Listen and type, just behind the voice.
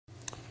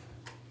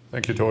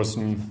Thank you,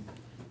 Thorsten.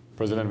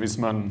 President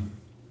Wiesmann,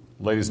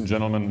 ladies and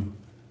gentlemen,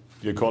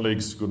 dear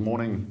colleagues, good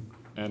morning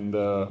and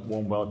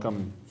warm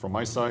welcome from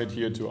my side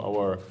here to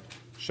our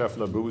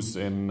Schaeffler booth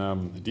in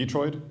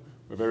Detroit.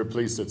 We're very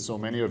pleased that so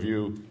many of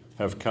you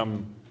have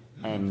come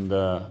and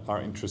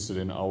are interested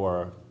in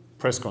our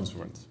press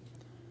conference.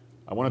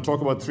 I want to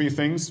talk about three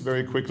things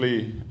very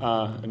quickly.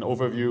 An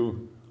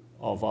overview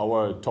of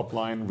our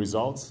top-line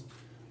results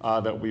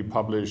that we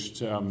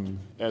published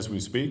as we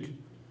speak.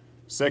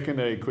 Second,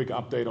 a quick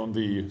update on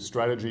the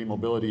strategy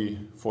mobility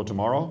for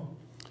tomorrow.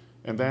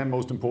 And then,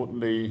 most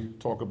importantly,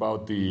 talk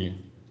about the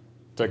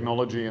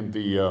technology and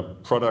the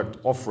product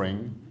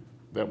offering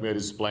that we're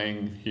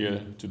displaying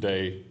here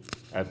today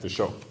at the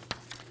show.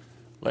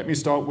 Let me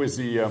start with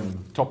the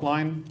top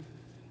line.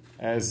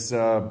 As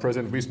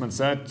President Wiesmann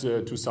said,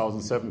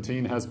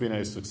 2017 has been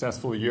a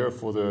successful year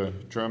for the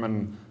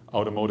German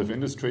automotive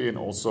industry and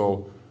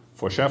also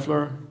for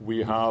Schaeffler.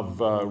 We have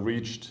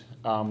reached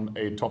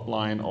a top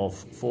line of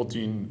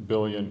 14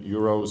 billion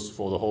euros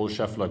for the whole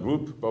Schaeffler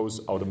Group, both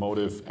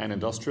automotive and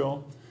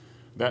industrial.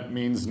 That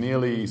means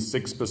nearly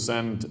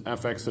 6%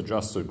 FX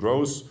adjusted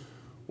growth.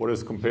 What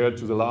is compared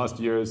to the last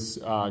years,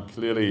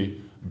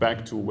 clearly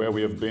back to where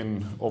we have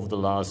been over the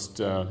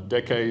last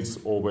decades,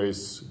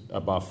 always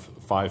above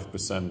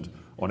 5%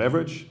 on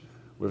average.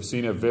 We've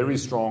seen a very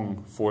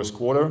strong fourth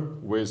quarter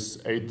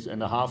with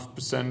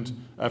 8.5%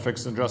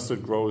 FX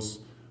adjusted growth.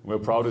 We're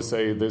proud to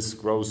say this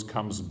growth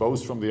comes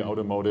both from the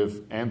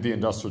automotive and the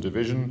industrial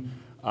division.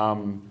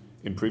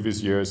 In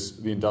previous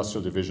years, the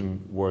industrial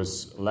division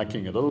was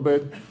lacking a little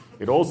bit.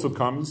 It also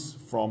comes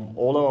from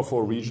all our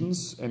four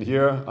regions. And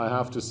here I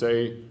have to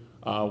say,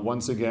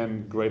 once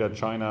again, Greater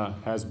China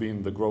has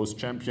been the growth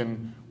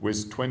champion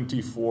with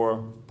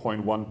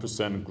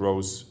 24.1%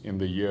 growth in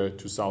the year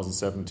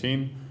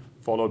 2017,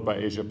 followed by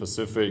Asia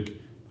Pacific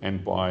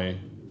and by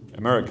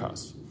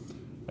Americas.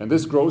 And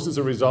this growth is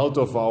a result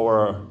of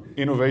our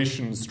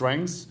innovation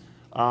strengths.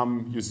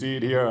 You see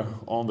it here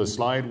on the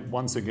slide.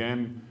 Once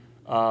again,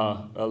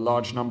 a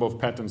large number of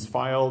patents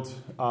filed,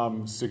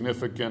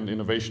 significant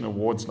innovation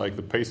awards like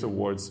the PACE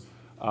Awards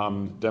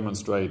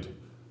demonstrate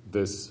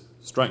this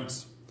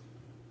strength.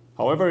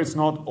 However, it's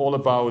not all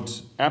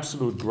about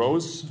absolute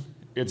growth.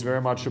 It's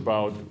very much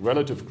about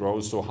relative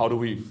growth. So how do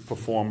we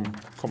perform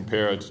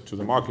compared to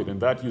the market?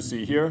 And that you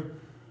see here.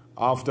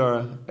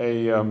 After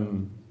a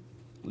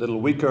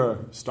little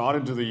weaker start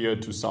into the year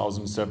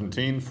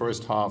 2017,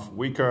 first half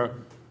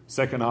weaker,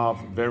 second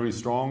half very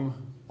strong,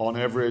 on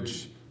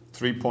average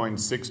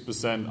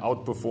 3.6%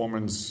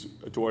 outperformance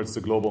towards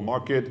the global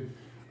market.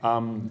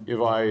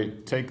 If I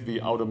take the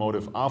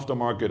automotive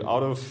aftermarket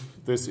out of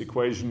this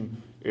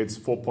equation, it's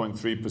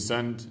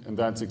 4.3%, and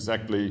that's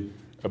exactly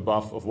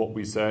above of what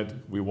we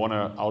said. We want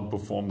to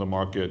outperform the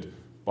market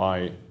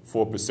by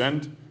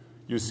 4%.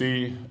 You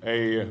see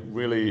a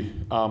really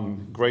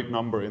great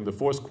number in the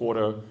fourth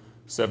quarter,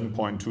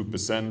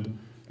 7.2%.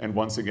 And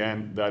once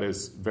again, that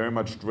is very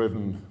much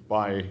driven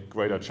by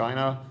Greater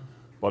China.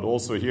 But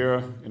also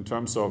here, in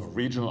terms of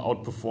regional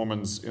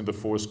outperformance in the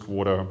fourth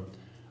quarter,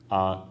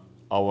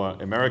 our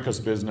Americas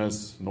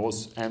business,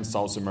 North and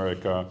South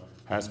America,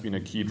 has been a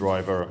key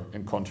driver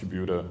and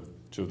contributor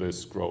to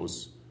this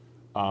growth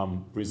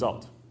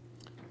result.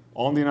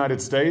 On the United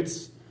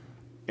States,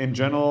 in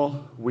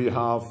general, we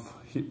have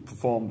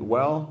performed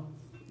well,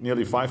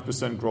 nearly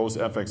 5% growth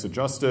FX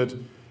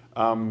adjusted.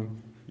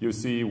 You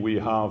see we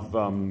have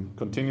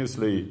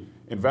continuously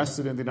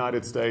invested in the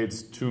United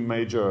States, two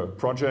major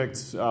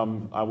projects.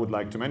 I would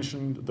like to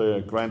mention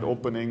the grand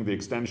opening, the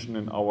extension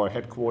in our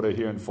headquarters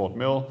here in Fort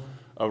Mill,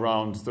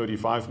 around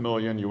 $35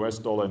 million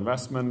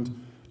investment,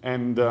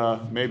 and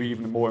maybe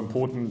even more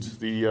important,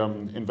 the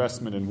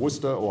investment in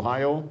Wooster,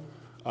 Ohio,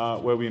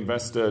 where we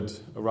invested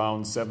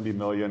around $70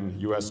 million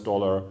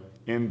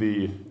in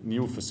the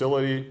new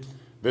facility.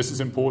 This is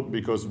important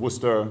because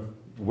Wooster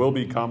will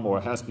become or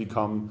has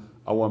become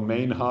our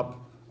main hub,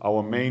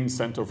 our main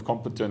center of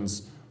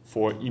competence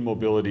for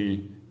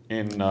e-mobility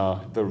in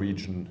the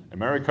region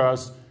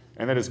Americas.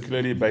 And that is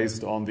clearly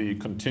based on the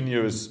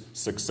continuous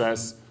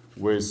success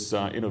with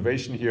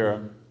innovation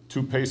here.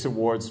 2 PACE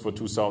Awards for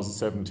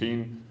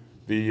 2017,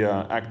 the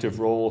active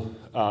roll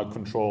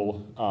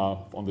control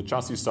on the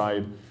chassis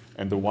side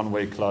and the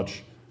one-way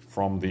clutch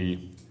from the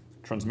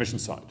transmission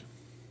side.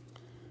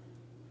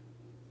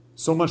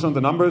 So much on the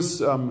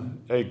numbers.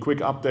 A quick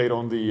update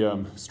on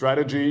the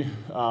strategy.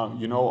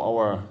 You know,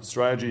 our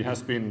strategy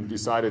has been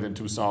decided in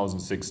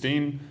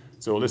 2016.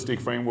 It's a holistic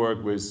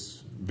framework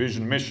with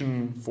vision,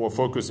 mission, 4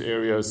 focus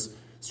areas,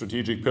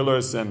 strategic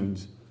pillars,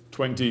 and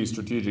 20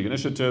 strategic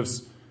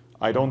initiatives.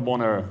 I don't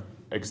want to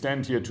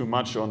extend here too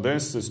much on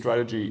this. The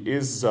strategy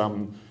is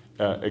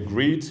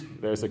agreed.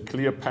 There's a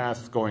clear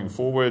path going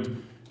forward,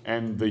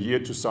 and the year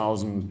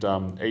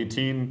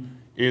 2018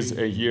 is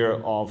a year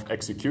of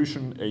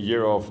execution, a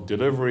year of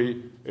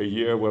delivery, a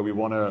year where we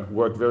want to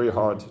work very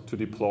hard to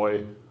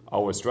deploy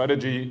our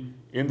strategy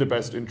in the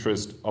best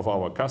interest of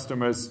our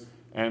customers.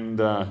 And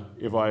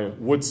if I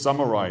would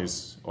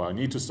summarize, or I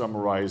need to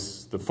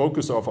summarize the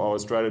focus of our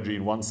strategy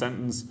in one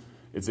sentence,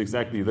 it's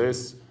exactly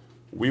this.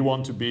 we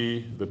want to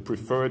be the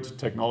preferred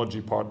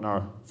technology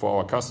partner for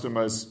our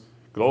customers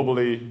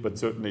globally, but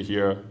certainly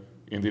here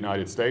in the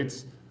United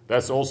States.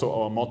 That's also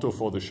our motto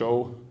for the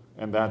show,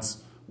 and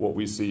that's what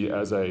we see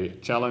as a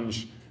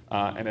challenge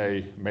and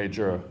a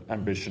major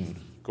ambition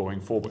going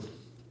forward.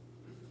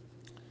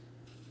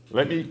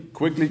 Let me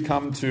quickly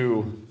come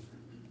to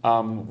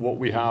what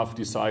we have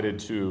decided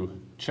to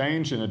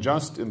change and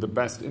adjust in the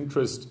best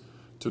interest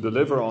to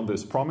deliver on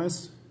this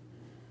promise.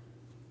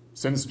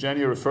 Since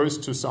January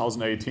 1st,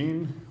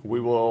 2018, we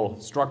will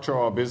structure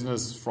our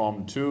business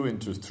from 2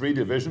 into 3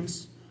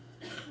 divisions.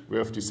 We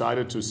have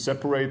decided to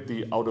separate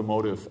the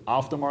automotive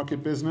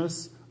aftermarket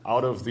business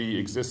out of the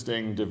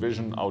existing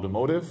division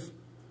automotive.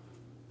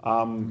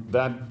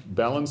 That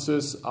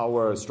balances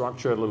our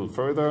structure a little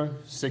further.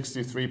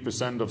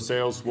 63% of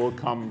sales will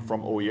come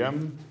from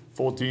OEM,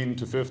 14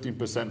 to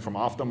 15% from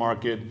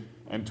aftermarket,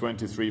 and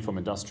 23% from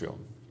industrial.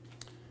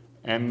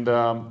 And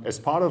as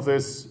part of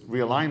this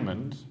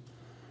realignment,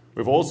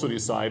 we've also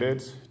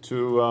decided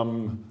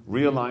to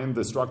realign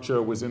the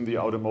structure within the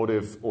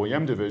automotive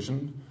OEM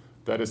division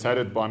that is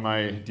headed by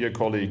my dear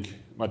colleague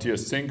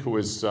Matthias Zink, who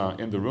is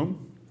in the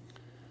room.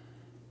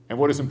 And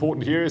what is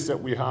important here is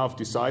that we have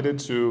decided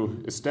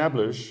to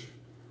establish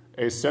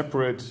a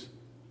separate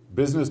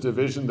business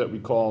division that we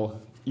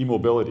call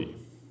e-mobility.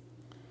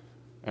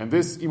 And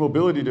this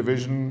e-mobility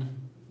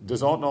division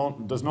does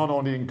not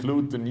only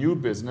include the new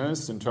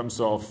business in terms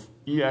of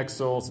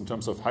e-axles, in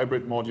terms of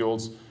hybrid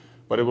modules,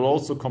 but it will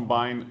also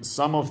combine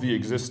some of the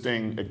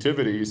existing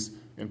activities,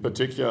 in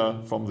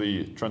particular from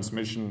the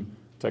transmission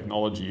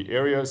technology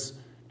areas,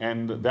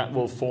 and that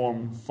will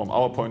form, from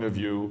our point of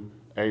view,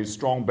 a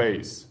strong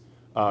base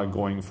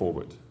going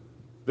forward.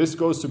 This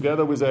goes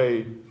together with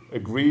an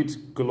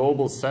agreed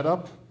global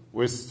setup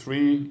with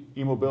 3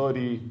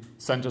 e-mobility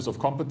centers of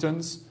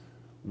competence,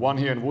 one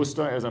here in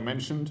Worcester, as I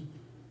mentioned,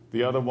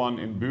 the other one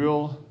in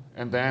Bühl,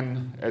 and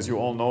then, as you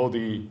all know,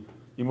 the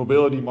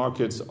e-mobility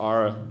markets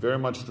are very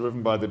much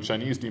driven by the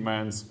Chinese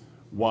demands,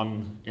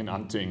 one in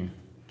Anting,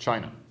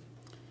 China.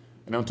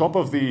 And on top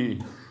of the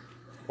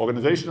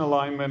organizational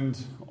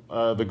alignment,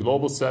 the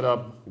global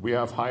setup, we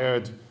have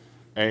hired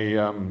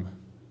a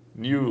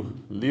new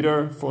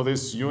leader for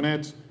this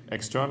unit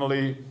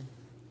externally.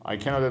 I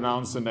cannot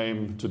announce the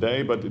name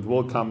today, but it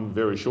will come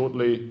very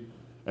shortly.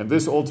 And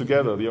this all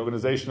together, the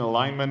organizational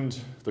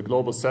alignment, the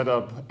global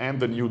setup, and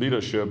the new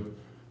leadership,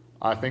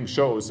 I think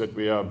shows that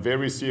we are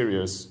very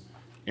serious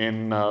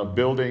in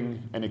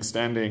building and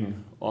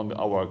extending on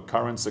our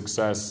current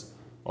success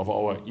of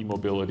our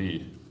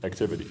e-mobility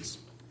activities.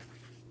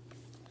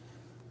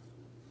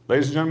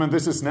 Ladies and gentlemen,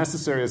 this is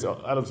necessary, as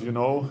all of you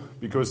know,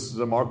 because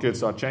the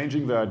markets are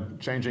changing. They're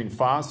changing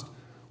fast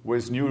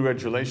with new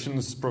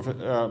regulations,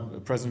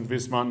 President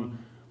Wisman,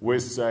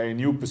 with a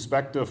new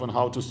perspective on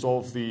how to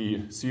solve the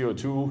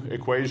CO2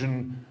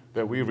 equation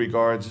that we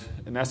regard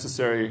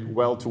necessary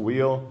well to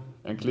wheel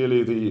and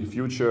clearly the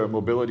future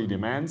mobility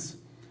demands.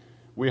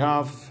 We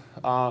have,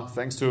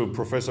 thanks to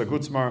Professor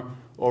Gutzmer,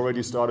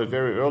 already started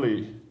very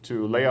early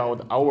to lay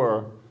out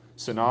our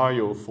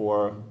scenario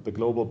for the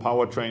global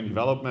powertrain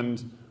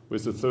development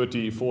with the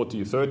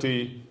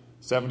 30-40-30,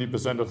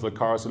 70% of the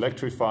cars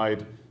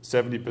electrified,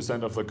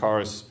 70% of the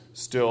cars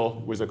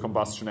still with a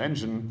combustion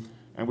engine.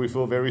 And we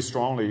feel very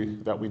strongly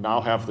that we now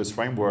have this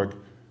framework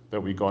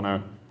that we're going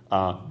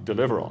to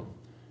deliver on.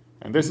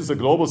 And this is a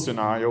global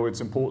scenario.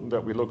 It's important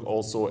that we look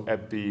also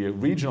at the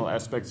regional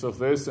aspects of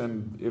this.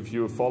 And if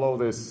you follow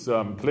this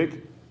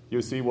click,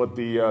 you see what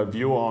the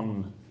view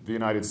on the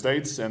United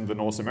States and the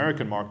North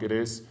American market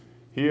is.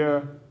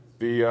 Here,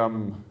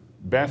 the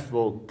BEV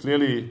will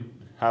clearly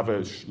have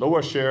a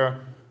lower share,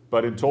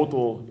 but in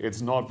total,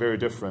 it's not very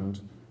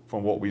different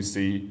from what we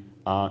see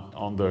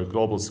on the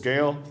global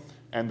scale.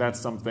 And that's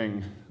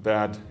something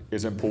that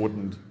is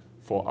important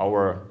for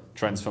our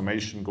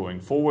transformation going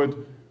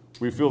forward.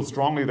 We feel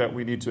strongly that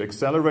we need to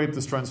accelerate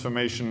this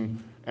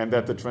transformation and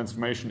that the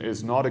transformation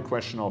is not a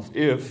question of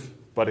if,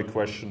 but a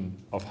question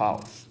of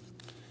how.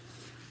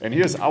 And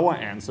here's our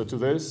answer to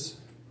this.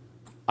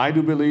 I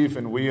do believe,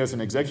 and we as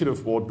an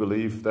executive board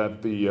believe,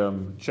 that the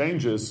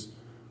changes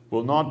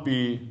will not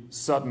be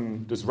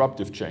sudden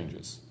disruptive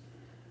changes.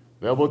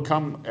 They will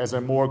come as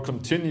a more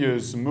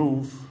continuous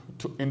move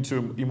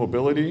into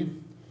e-mobility,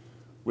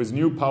 with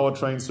new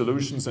powertrain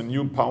solutions and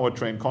new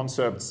powertrain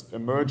concepts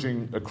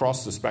emerging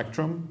across the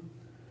spectrum.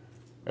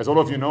 As all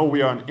of you know,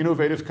 we are an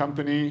innovative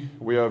company.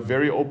 We are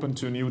very open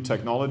to new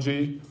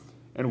technology,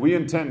 and we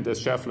intend, as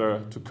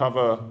Schaeffler, to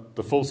cover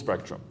the full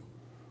spectrum.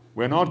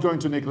 We're not going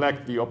to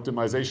neglect the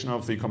optimization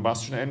of the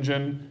combustion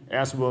engine,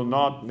 as we will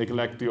not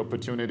neglect the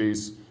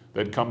opportunities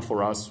that come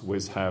for us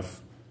with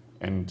HEV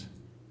and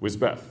with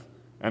BEV.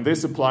 And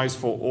this applies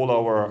for all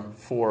our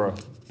 4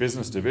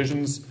 business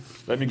divisions.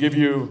 Let me give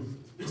you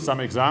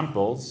some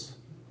examples.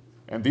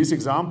 And these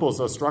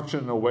examples are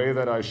structured in a way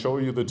that I show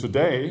you the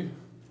today,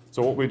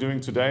 so what we're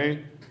doing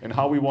today, and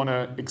how we want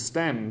to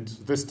extend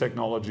this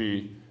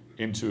technology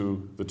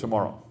into the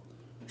tomorrow.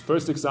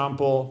 First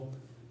example,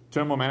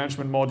 thermal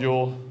management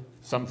module,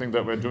 something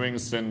that we're doing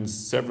since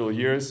several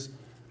years.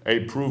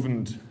 a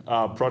proven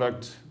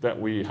product that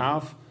we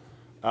have.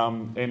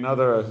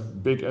 Another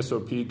big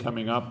SOP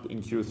coming up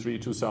in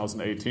Q3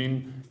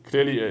 2018,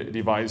 clearly a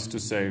device to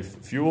save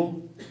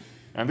fuel.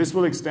 And this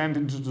will extend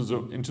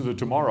into the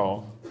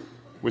tomorrow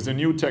with a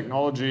new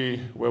technology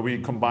where we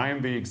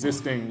combine the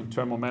existing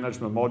thermal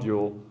management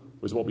module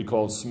with what we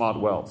call smart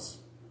valves.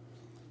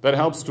 That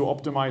helps to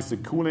optimize the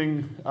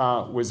cooling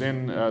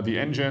within the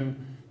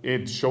engine.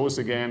 It shows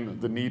again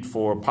the need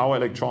for power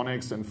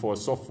electronics and for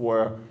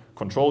software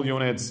control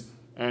units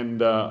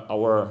and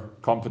our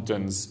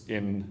competence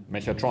in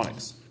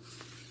mechatronics.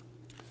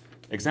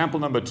 Example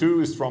number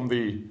 2 is from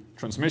the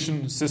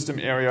transmission system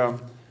area.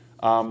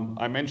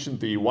 I mentioned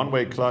the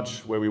one-way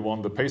clutch where we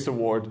won the PACE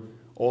Award.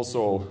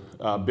 Also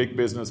big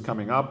business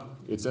coming up.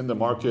 It's in the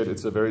market.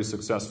 It's a very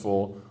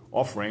successful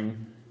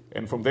offering.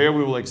 And from there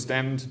we will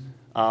extend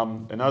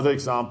another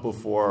example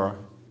for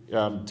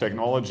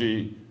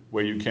technology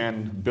where you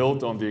can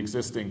build on the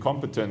existing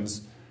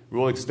competence. We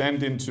will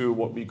extend into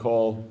what we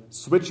call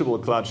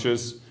switchable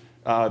clutches.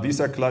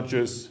 These are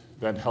clutches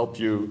that help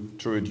you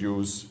to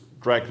reduce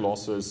drag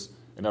losses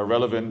and are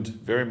relevant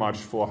very much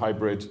for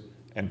hybrid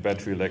and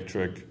battery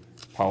electric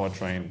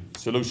powertrain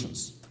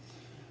solutions.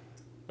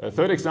 A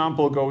third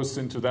example goes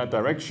into that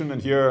direction,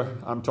 and here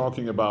I'm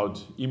talking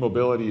about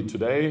e-mobility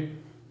today.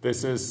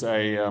 This is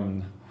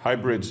a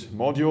hybrid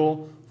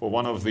module for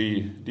one of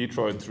the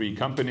Detroit 3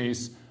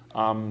 companies.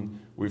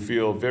 We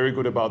feel very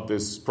good about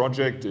this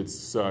project.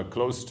 It's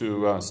close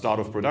to start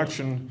of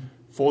production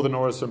for the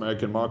North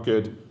American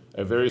market,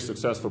 a very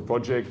successful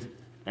project,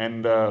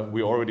 and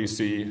we already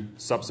see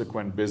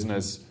subsequent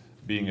business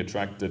being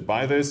attracted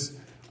by this.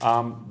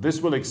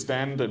 This will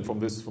extend, and from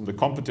the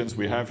competence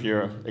we have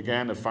here,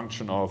 again, a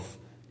function of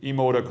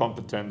e-motor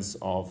competence,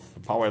 of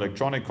power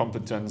electronic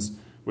competence,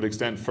 will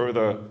extend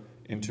further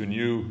into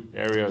new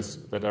areas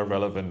that are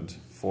relevant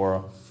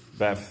for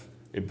BEV,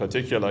 in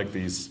particular like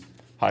these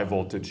high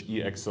voltage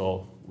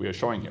e-axle we are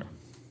showing here.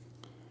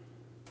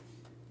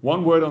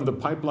 One word on the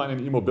pipeline and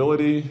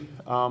e-mobility.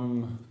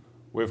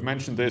 We've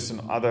mentioned this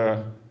in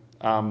other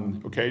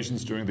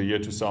occasions during the year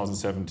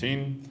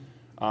 2017.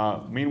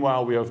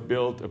 Meanwhile, we have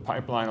built a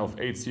pipeline of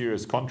 8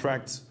 series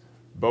contracts,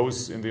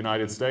 both in the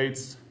United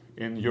States,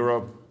 in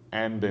Europe,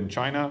 and in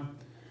China.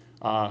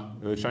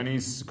 The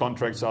Chinese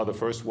contracts are the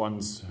first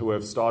ones who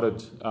have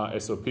started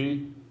SOP.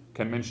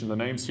 Can mention the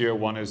names here.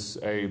 One is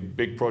a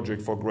big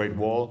project for Great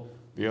Wall.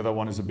 The other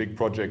one is a big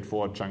project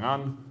for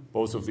Chang'an.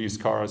 Both of these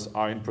cars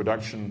are in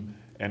production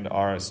and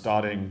are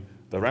starting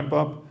the ramp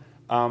up.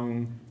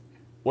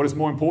 What is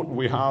more important,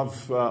 we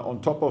have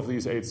on top of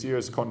these 8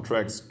 series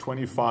contracts,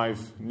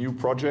 25 new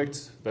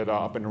projects that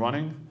are up and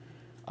running.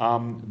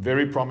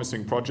 Very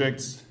promising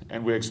projects,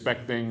 and we're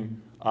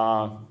expecting,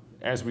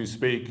 as we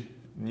speak,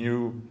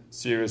 new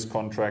series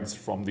contracts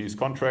from these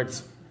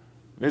contracts.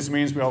 This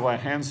means we have our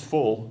hands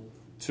full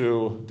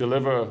to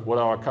deliver what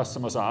our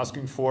customers are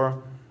asking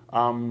for.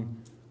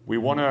 We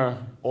want to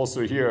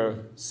also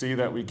here see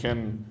that we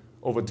can,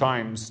 over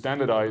time,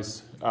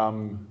 standardize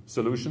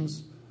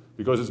solutions,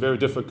 because it's very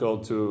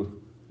difficult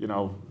to,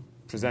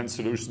 present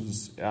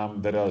solutions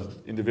that are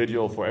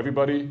individual for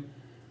everybody.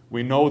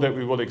 We know that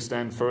we will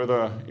extend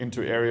further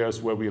into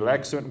areas where we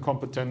lack certain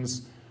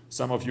competence.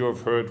 Some of you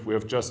have heard we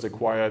have just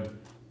acquired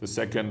the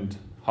second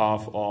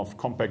half of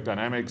Compact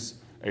Dynamics,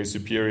 a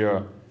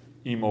superior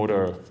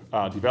e-motor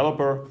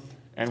developer,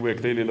 and we're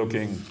clearly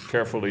looking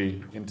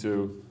carefully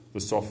into the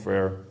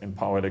software and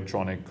power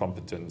electronic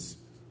competence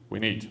we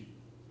need.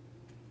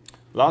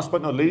 Last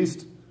but not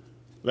least,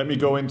 let me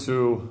go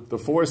into the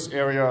fourth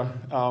area,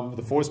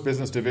 the fourth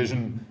business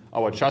division,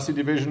 our chassis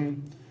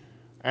division.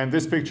 And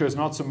this picture is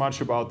not so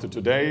much about the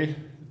today.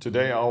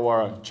 Today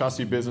our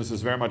chassis business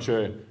is very much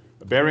a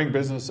bearing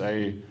business,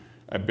 a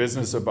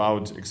business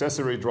about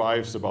accessory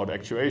drives, about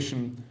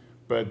actuation.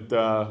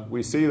 But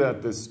we see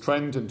that this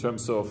trend in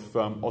terms of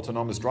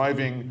autonomous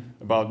driving,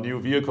 about new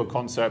vehicle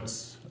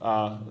concepts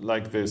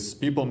like this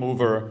people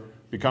mover,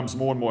 becomes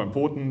more and more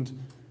important.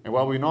 And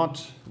while we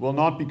will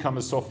not become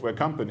a software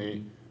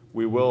company,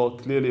 we will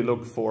clearly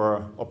look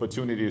for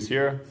opportunities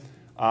here.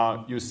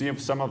 You see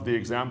some of the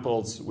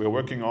examples we're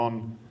working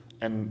on: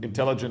 an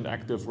intelligent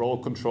active roll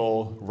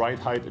control, ride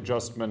height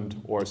adjustment,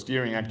 or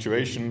steering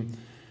actuation.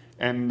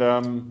 And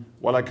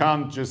while I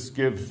can't just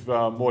give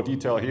more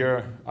detail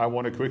here, I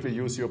want to quickly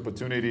use the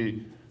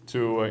opportunity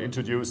to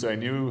introduce a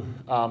new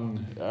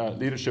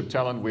leadership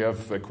talent we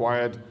have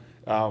acquired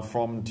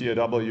from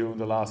TAW in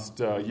the last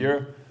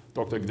year.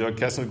 Dr. Dirk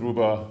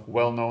Kesselgruber,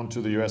 well known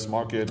to the US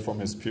market from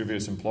his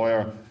previous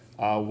employer,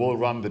 will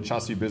run the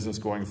chassis business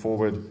going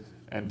forward.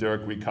 And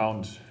Dirk, we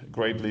count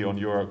greatly on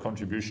your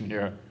contribution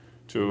here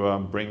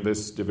to bring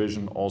this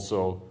division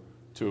also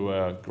to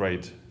a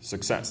great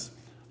success.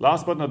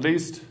 Last but not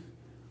least,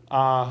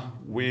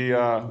 we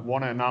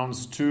want to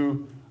announce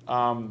 2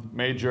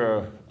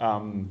 major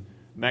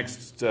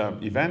next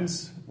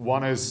events.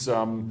 One is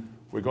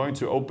we're going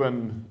to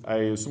open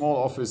a small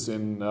office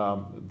in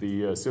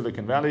the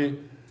Silicon Valley.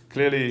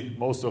 Clearly,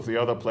 most of the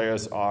other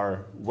players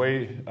are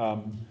way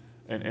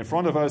in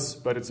front of us,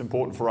 but it's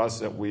important for us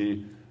that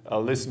we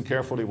listen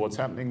carefully what's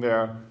happening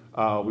there.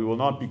 We will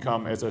not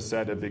become, as I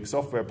said, a big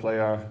software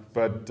player,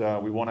 but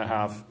we want to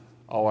have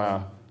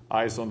our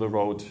eyes on the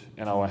road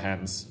and our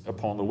hands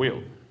upon the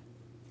wheel.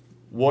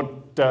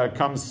 What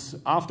comes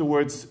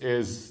afterwards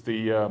is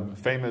the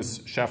famous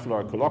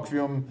Schaeffler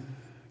colloquium.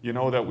 You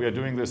know that we are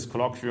doing this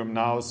colloquium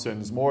now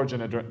since more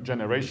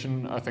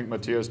generation, I think,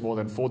 Matthias, more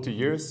than 40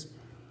 years.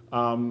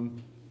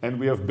 And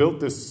we have built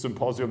this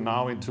symposium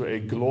now into a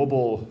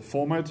global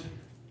format.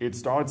 It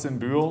starts in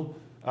Bühl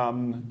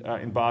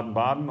in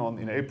Baden-Baden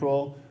in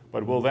April,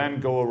 but will then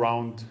go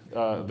around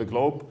the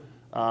globe.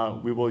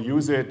 We will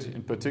use it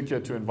in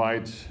particular to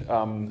invite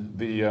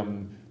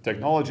the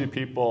technology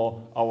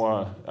people,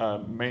 our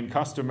main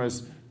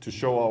customers, to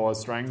show our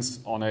strengths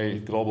on a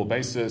global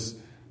basis.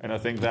 And I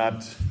think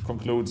that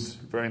concludes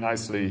very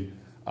nicely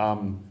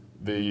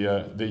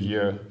the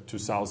year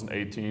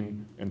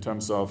 2018 in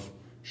terms of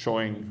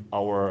showing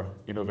our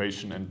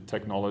innovation and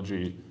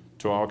technology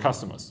to our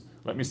customers.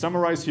 Let me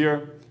summarize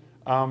here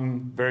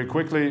very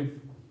quickly.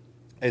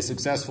 A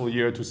successful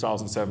year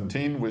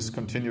 2017 with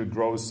continued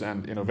growth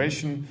and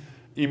innovation.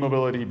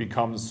 E-mobility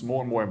becomes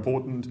more and more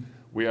important.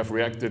 We have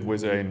reacted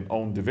with an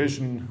own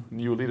division,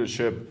 new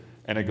leadership,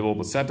 and a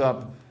global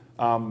setup.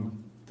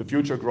 The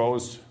future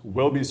growth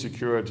will be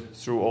secured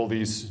through all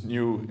these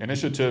new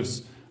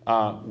initiatives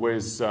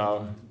with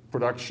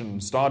production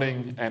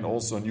starting and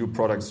also new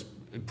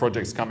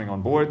projects coming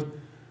on board.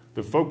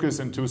 The focus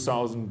in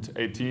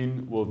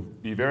 2018 will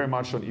be very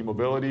much on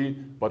e-mobility,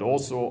 but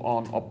also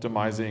on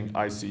optimizing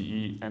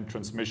ICE and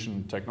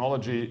transmission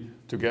technology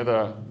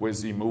together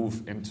with the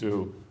move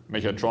into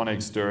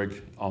mechatronics,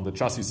 Dirk, on the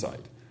chassis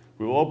side.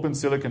 We will open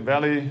Silicon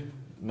Valley,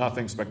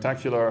 nothing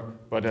spectacular,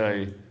 but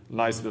a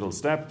nice little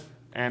step.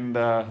 And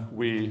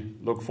we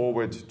look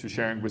forward to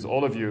sharing with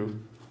all of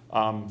you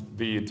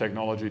the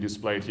technology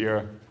displayed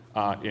here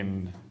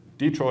in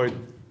Detroit,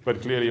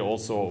 but clearly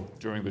also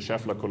during the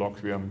Schaeffler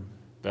colloquium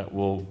that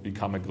will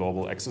become a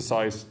global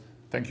exercise.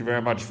 Thank you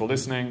very much for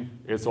listening.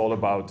 It's all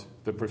about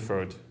the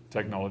preferred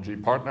technology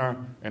partner,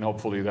 and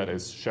hopefully that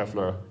is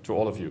Schaeffler to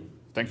all of you.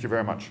 Thank you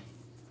very much.